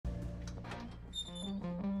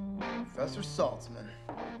Professor Saltzman.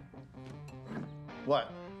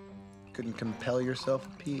 What? Couldn't compel yourself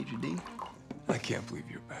a PhD? I can't believe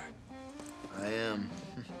you're back. I am.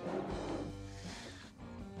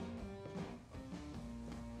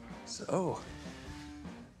 So,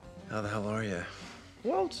 How the hell are you?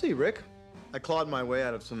 Well, let's see, Rick. I clawed my way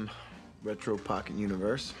out of some retro pocket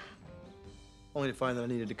universe, only to find that I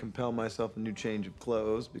needed to compel myself a new change of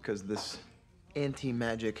clothes because this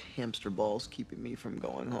anti-magic hamster ball's keeping me from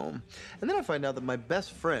going home. And then I find out that my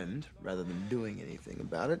best friend, rather than doing anything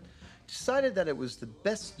about it, decided that it was the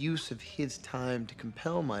best use of his time to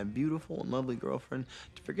compel my beautiful and lovely girlfriend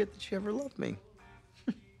to forget that she ever loved me.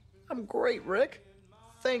 I'm great, Rick.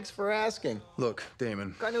 Thanks for asking. look,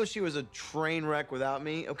 Damon. I know she was a train wreck without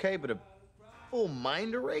me, okay, but a full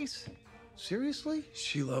mind erase? Seriously?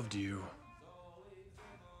 She loved you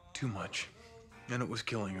too much, and it was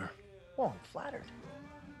killing her. Well, I'm flattered.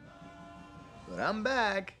 But I'm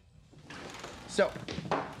back. So,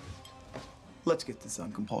 let's get this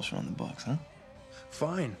on compulsion on the books, huh?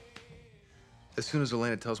 Fine. As soon as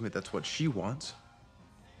Elena tells me that's what she wants.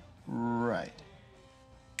 Right.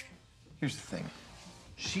 Here's the thing.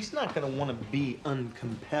 She's not gonna want to be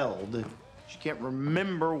uncompelled. She can't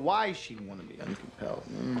remember why she'd want to be uncompelled.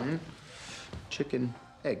 Mm-hmm. Chicken,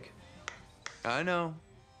 egg. I know.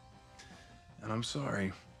 And I'm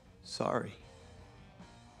sorry. Sorry.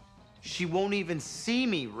 She won't even see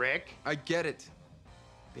me, Rick. I get it,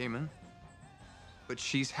 Damon. But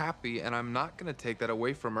she's happy, and I'm not gonna take that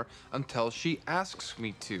away from her until she asks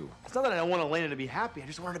me to. It's not that I don't want Elena to be happy. I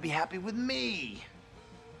just want her to be happy with me.